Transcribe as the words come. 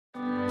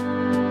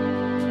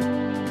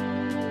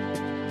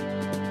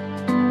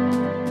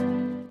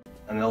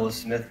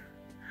Ellis Smith,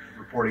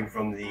 reporting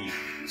from the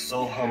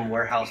SoHum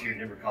warehouse here in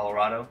Denver,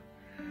 Colorado.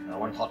 I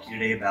want to talk to you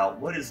today about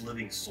what is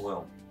living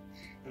soil.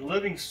 And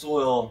living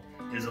soil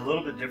is a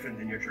little bit different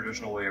than your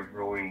traditional way of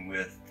growing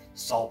with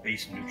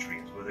salt-based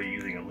nutrients, whether you're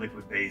using a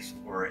liquid base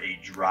or a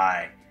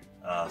dry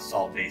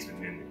salt-based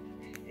amendment.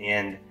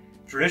 And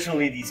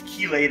traditionally, these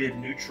chelated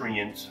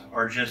nutrients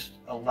are just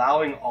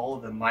allowing all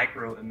of the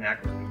micro and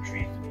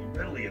macronutrients to be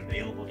readily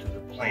available to the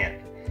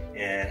plant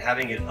and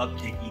having it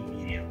uptake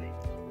immediately.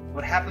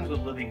 What happens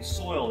with living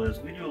soil is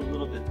we do a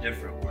little bit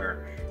different,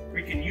 where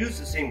we can use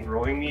the same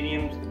growing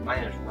mediums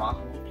minus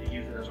rockwool to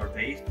use it as our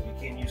base, but we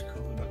can't use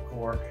coconut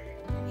coir,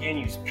 we can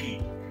use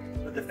peat.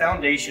 But the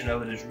foundation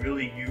of it is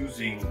really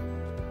using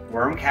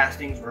worm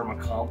castings,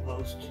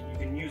 vermicompost. You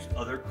can use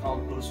other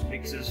compost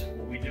mixes.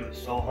 What we do at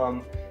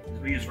SoHum is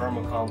we use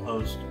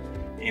vermicompost,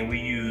 and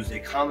we use a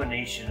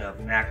combination of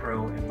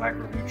macro and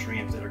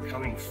micronutrients that are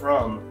coming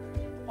from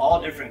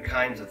all different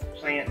kinds of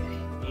plant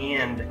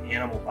and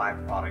animal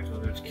byproducts,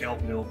 whether it's kelp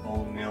meal,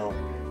 bone meal,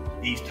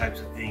 these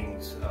types of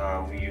things.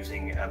 We're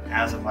using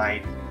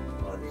azomite,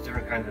 these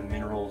different kinds of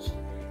minerals.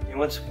 And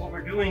what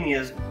we're doing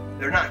is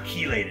they're not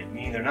chelated,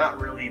 meaning they're not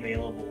really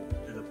available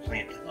to the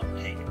plant to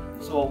uptake.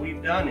 So what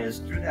we've done is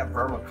through that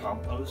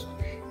vermicompost,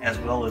 as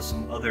well as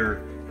some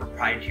other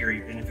proprietary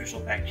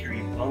beneficial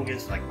bacteria and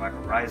fungus like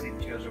mycorrhizae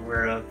that you guys are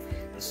aware of,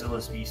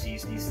 bacillus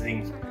species, these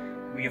things,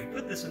 we have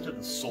put this into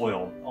the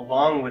soil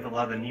along with a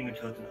lot of the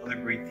nematodes and other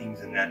great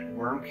things in that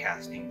worm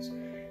castings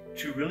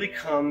to really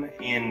come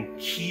and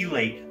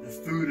chelate the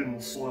food in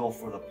the soil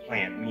for the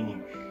plant,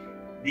 meaning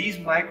these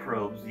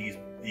microbes, these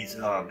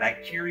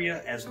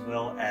bacteria as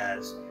well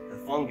as the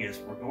fungus,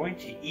 we're going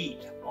to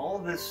eat all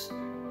of this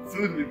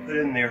food we put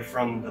in there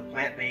from the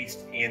plant-based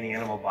and the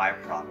animal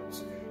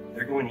byproducts.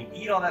 They're going to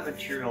eat all that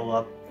material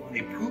up. When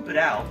they poop it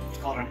out, it's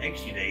called an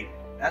exudate.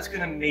 That's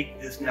going to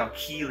make this now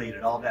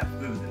chelated, all that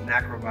food, the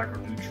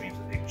micronutrients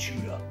that they've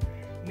chewed up,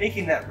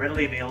 making that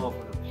readily available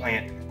for the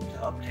plant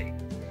to uptake.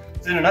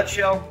 So in a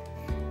nutshell,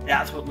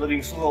 that's what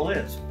living soil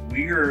is.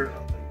 We're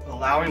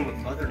allowing what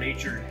Mother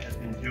Nature has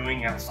been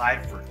doing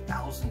outside for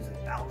thousands and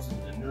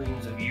thousands and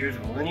millions of years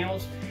and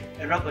millennials,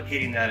 and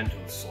replicating that into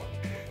the soil.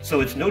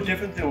 So it's no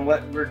different than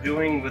what we're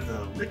doing with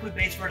a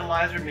liquid-based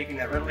fertilizer, making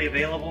that readily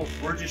available.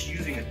 We're just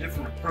using a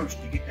different approach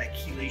to get that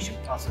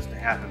chelation process to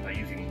happen by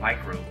using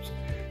microbes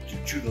to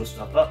chew those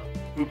stuff up,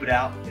 poop it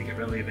out, make it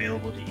readily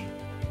available to eat.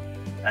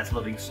 That's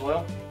living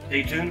soil.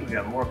 Stay tuned, we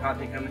got more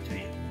content coming to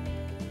you.